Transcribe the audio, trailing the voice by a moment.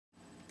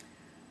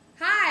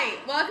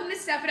welcome to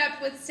Step It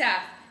Up with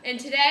Steph. And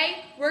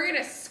today we're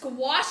gonna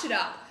squash it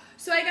up.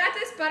 So I got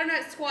this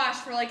butternut squash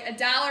for like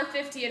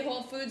 $1.50 at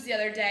Whole Foods the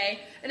other day,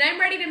 and I'm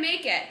ready to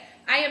make it.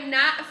 I am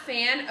not a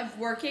fan of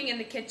working in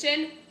the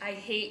kitchen. I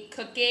hate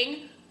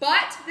cooking,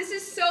 but this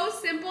is so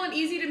simple and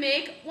easy to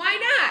make. Why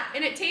not?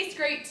 And it tastes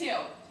great too.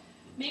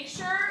 Make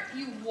sure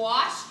you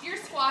wash your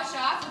squash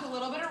off with a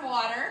little bit of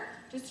water.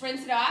 Just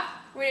rinse it off.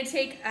 We're gonna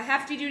take a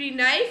hefty duty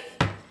knife,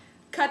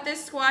 cut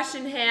this squash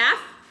in half.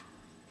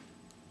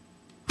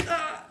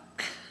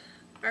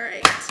 All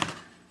right,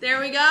 there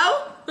we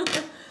go. And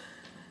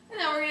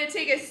then we're gonna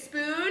take a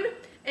spoon,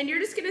 and you're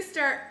just gonna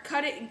start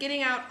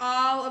getting out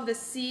all of the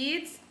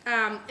seeds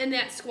in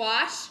that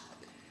squash.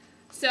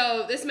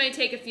 So this might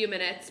take a few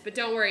minutes, but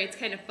don't worry, it's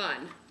kind of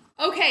fun.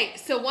 Okay,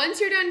 so once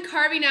you're done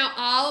carving out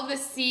all of the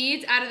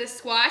seeds out of the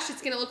squash,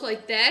 it's gonna look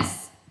like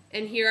this,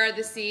 and here are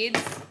the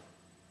seeds.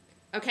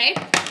 Okay,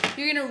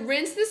 you're gonna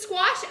rinse the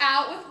squash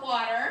out with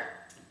water.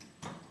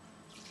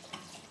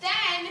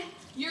 Then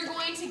you're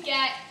going to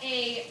get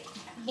a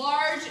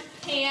large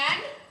pan,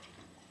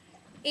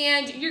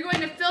 and you're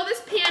going to fill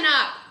this pan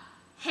up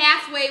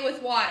halfway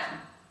with water.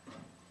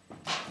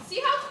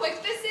 See how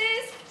quick this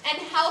is and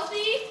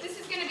healthy? This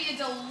is going to be a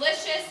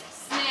delicious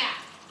snack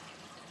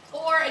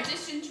or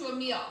addition to a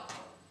meal.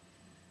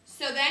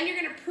 So then you're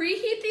going to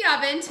preheat the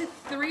oven to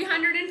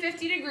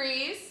 350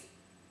 degrees.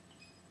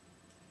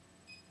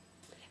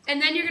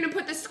 And then you're going to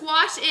put the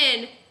squash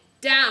in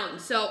down.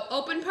 So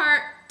open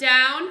part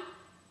down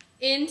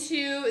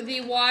into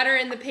the water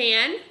in the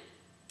pan.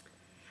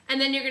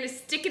 And then you're going to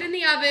stick it in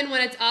the oven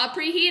when it's all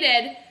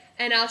preheated,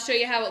 and I'll show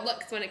you how it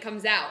looks when it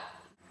comes out.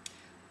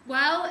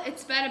 Well,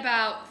 it's been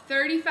about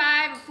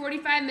 35 or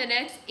 45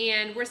 minutes,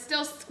 and we're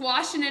still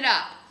squashing it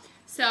up.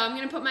 So I'm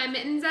going to put my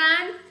mittens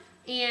on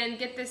and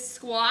get this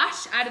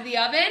squash out of the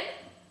oven.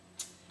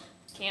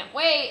 Can't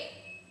wait.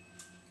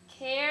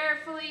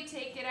 Carefully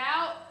take it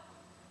out.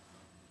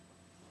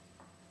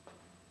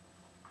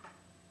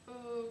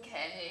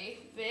 Okay,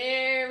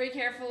 very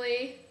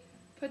carefully.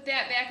 Put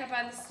that back up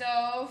on the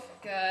stove.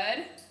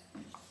 Good.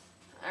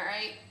 All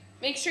right.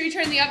 Make sure you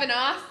turn the oven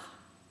off.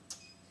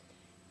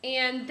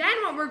 And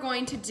then what we're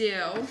going to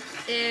do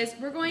is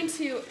we're going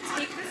to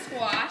take the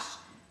squash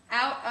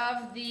out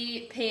of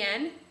the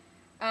pan,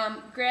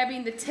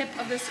 grabbing the tip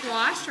of the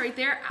squash right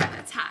there. Ah,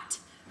 that's hot.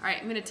 All right,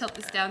 I'm going to tilt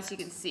this down so you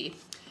can see.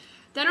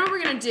 Then what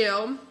we're going to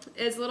do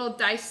is a little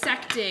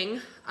dissecting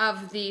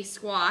of the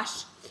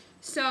squash.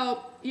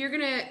 So you're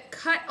going to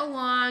cut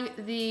along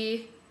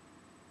the...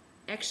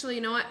 Actually,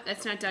 you know what?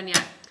 That's not done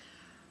yet.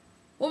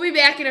 We'll be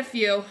back in a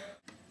few.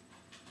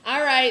 All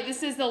right,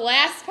 this is the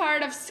last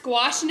part of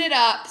squashing it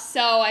up.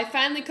 So I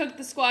finally cooked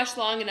the squash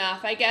long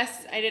enough. I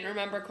guess I didn't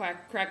remember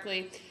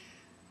correctly.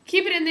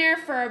 Keep it in there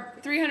for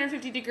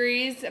 350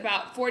 degrees,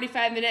 about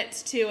 45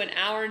 minutes to an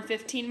hour and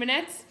 15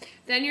 minutes.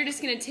 Then you're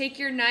just going to take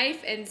your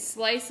knife and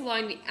slice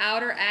along the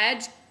outer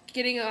edge,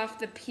 getting off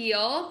the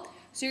peel.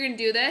 So you're going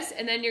to do this,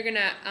 and then you're going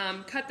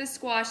to cut the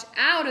squash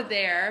out of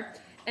there,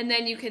 and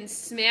then you can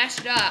smash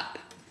it up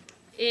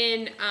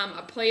in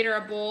a plate or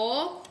a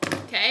bowl,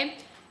 okay?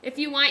 If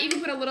you want, you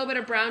can put a little bit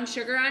of brown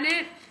sugar on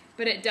it,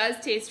 but it does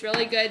taste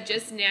really good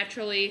just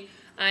naturally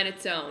on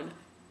its own.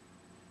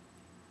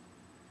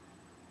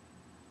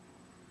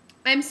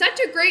 I'm such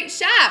a great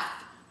chef.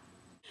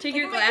 Take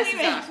your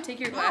glasses off. Take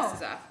your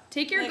glasses off.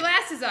 Take your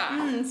glasses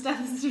off.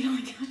 Stuff is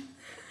really good.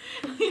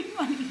 Really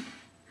funny.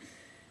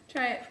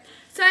 Try it.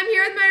 So I'm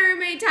here with my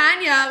roommate,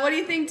 Tanya. What do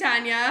you think,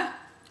 Tanya?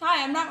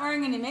 Hi, I'm not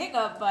wearing any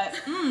makeup, but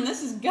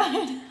this is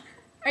good.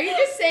 Are you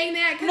just saying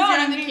that because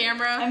you're on the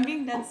camera? I'm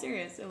being dead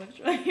serious. It looks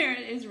really,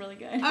 it is really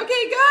good. Okay,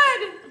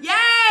 good.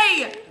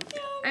 Yay!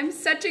 I'm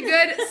such a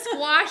good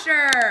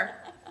squasher.